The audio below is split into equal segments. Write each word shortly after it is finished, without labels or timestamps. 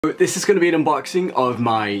This is going to be an unboxing of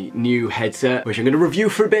my new headset, which I'm going to review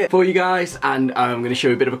for a bit for you guys, and I'm going to show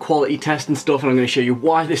you a bit of a quality test and stuff, and I'm going to show you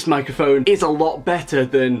why this microphone is a lot better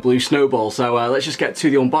than Blue Snowball. So let's just get to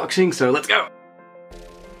the unboxing, so let's go!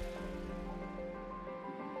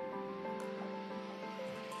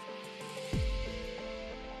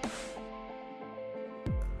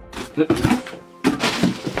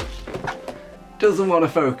 Doesn't want to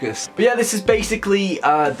focus. But yeah, this is basically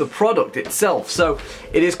the product itself. So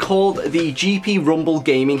it is called the GP Rumble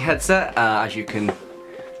gaming headset. As you can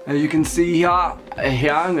see here,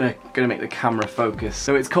 I'm gonna make the camera focus.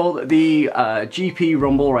 So it's called the GP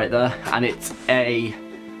Rumble right there, and it's a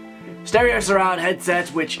stereo surround headset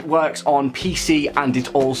which works on PC and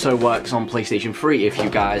it also works on PlayStation 3 if you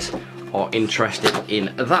guys are interested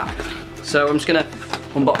in that. So I'm just gonna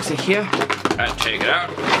unbox it here and take it out.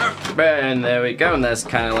 And there we go, and there's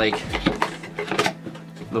kind of like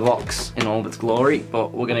the box in all of its glory,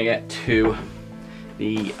 but we're gonna get to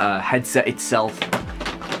the headset itself.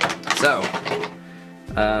 So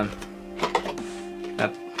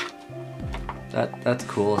that's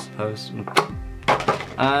cool, I suppose.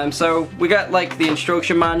 So we got like the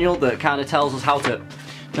instruction manual that kind of tells us how to,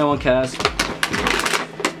 no one cares.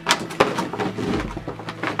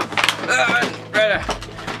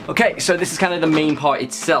 Okay, so this is kind of the main part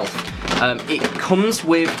itself. It comes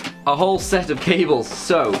with a whole set of cables.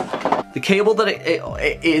 So the cable that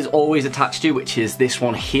it is always attached to, which is this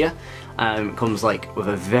one here, comes like with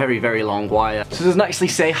a very, very long wire. So it doesn't actually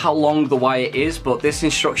say how long the wire is, but this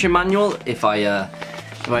instruction manual, if I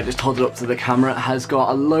just hold it up to the camera, has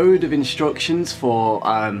got a load of instructions for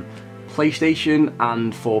PlayStation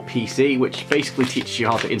and for PC, which basically teaches you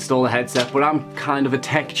how to install a headset. But I'm kind of a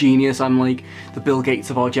tech genius. I'm like the Bill Gates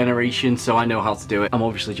of our generation, so I know how to do it. I'm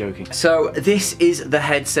obviously joking. So this is the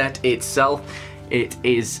headset itself. It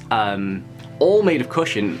is all made of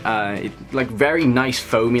cushion, like very nice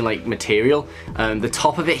foamy like material. The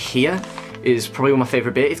top of it here is probably one of my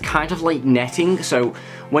favorite bits. It's kind of like netting, so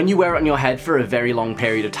when you wear it on your head for a very long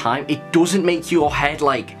period of time, it doesn't make your head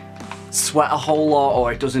like sweat a whole lot,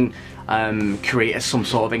 or it doesn't create some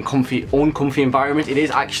sort of uncomfy environment. It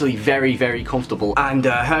is actually very, very comfortable. And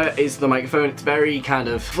here is the microphone. It's very kind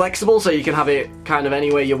of flexible, so you can have it kind of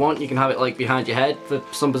anywhere you want. You can have it like behind your head for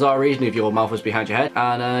some bizarre reason if your mouth was behind your head.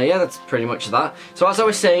 And yeah, that's pretty much that. So as I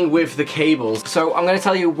was saying with the cables, so I'm going to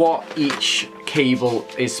tell you what each cable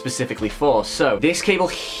is specifically for. So this cable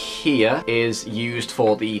here is used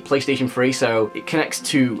for the PlayStation 3, so it connects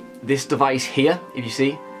to this device here, if you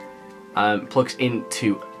see, plugs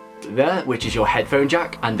into there, which is your headphone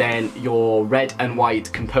jack, and then your red and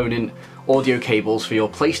white component audio cables for your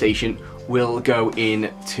PlayStation will go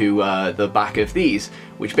into the back of these,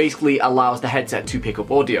 which basically allows the headset to pick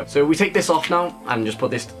up audio. So we take this off now and just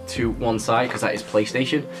put this to one side because that is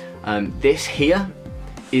PlayStation. This here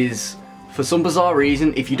is, for some bizarre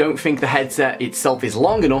reason, if you don't think the headset itself is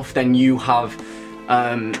long enough, then you have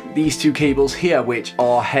these two cables here, which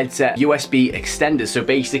are headset USB extenders. So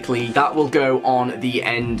basically that will go on the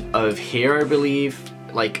end of here, I believe,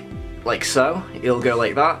 like so. It'll go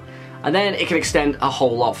like that, and then it can extend a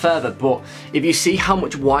whole lot further. But if you see how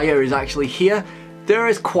much wire is actually here, there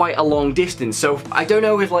is quite a long distance. So I don't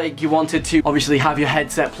know if like you wanted to obviously have your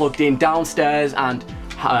headset plugged in downstairs and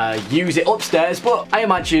use it upstairs, but I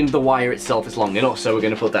imagine the wire itself is long enough, so we're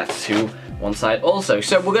going to put that to one side also.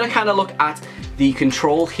 So we're going to kind of look at the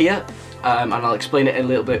control here, and I'll explain it a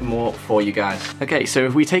little bit more for you guys. Okay, so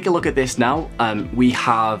if we take a look at this now, we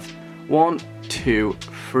have 1, 2,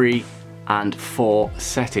 3, and 4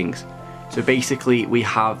 settings. So basically we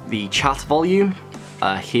have the chat volume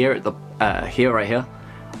here at the right here.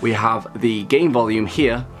 We have the game volume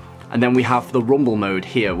here, and then we have the rumble mode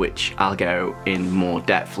here, which I'll go in more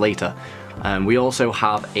depth later. We also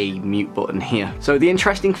have a mute button here. So the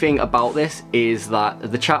interesting thing about this is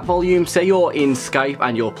that the chat volume, say you're in Skype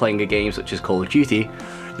and you're playing a game such as Call of Duty,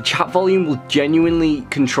 the chat volume will genuinely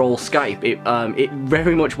control Skype. It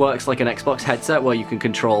very much works like an Xbox headset where you can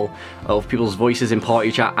control of people's voices in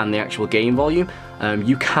party chat and the actual game volume.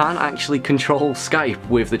 You can actually control Skype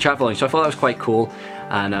with the chat volume, so I thought that was quite cool.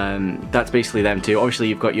 And that's basically them too. Obviously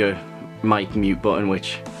you've got your mic mute button,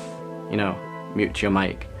 which, you know, mutes your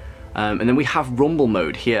mic. And then we have rumble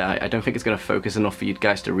mode here. I don't think it's going to focus enough for you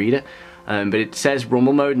guys to read it, but it says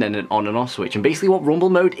rumble mode and then an on and off switch. And basically what rumble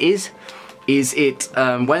mode is it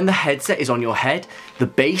when the headset is on your head, the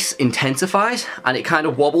bass intensifies and it kind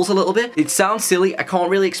of wobbles a little bit. It sounds silly. I can't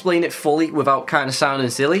really explain it fully without kind of sounding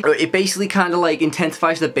silly. It basically kind of like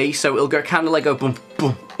intensifies the bass, so it'll go kind of like go boom,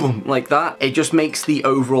 boom, boom, boom, like that. It just makes the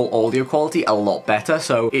overall audio quality a lot better,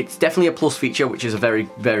 so it's definitely a plus feature, which is a very,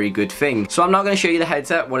 very good thing. So I'm now going to show you the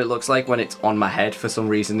headset, what it looks like when it's on my head for some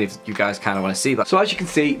reason, if you guys kind of want to see that. So as you can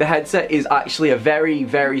see, the headset is actually a very,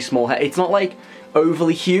 very small head. It's not like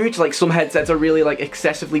overly huge, like some headsets are really like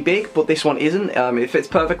excessively big, but this one isn't. It fits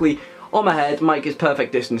perfectly on my head, mic is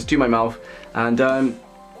perfect distance to my mouth, and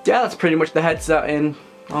yeah, that's pretty much the headset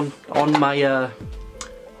on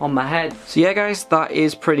my head. So yeah guys, that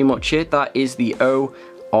is pretty much it. That is the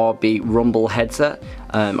ORB Rumble headset.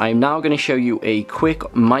 I'm now going to show you a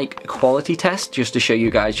quick mic quality test, just to show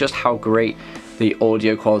you guys just how great the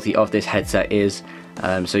audio quality of this headset is.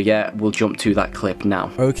 So yeah, we'll jump to that clip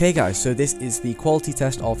now. Okay guys, so this is the quality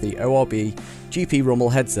test of the ORB GP Rumble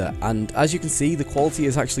headset, and as you can see, the quality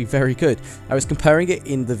is actually very good. I was comparing it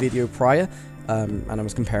in the video prior, and I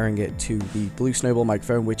was comparing it to the Blue Snowball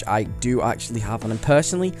microphone, which I do actually have, and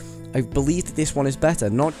personally, I believe that this one is better,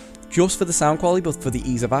 not just for the sound quality, but for the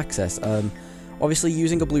ease of access. Obviously,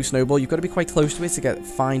 using a Blue Snowball, you've got to be quite close to it to get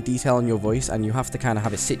fine detail in your voice, and you have to kind of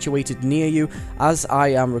have it situated near you. As I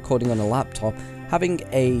am recording on a laptop, having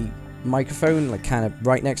a microphone like kind of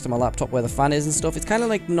right next to my laptop where the fan is and stuff, it's kind of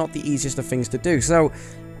like not the easiest of things to do. So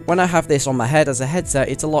when I have this on my head as a headset,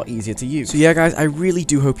 it's a lot easier to use. So yeah guys, I really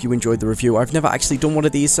do hope you enjoyed the review. I've never actually done one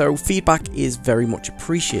of these, so feedback is very much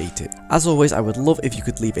appreciated. As always, I would love if you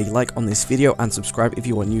could leave a like on this video and subscribe if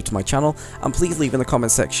you are new to my channel, and please leave in the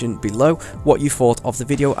comment section below what you thought of the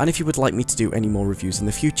video and if you would like me to do any more reviews in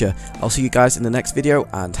the future. I'll see you guys in the next video,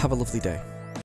 and have a lovely day.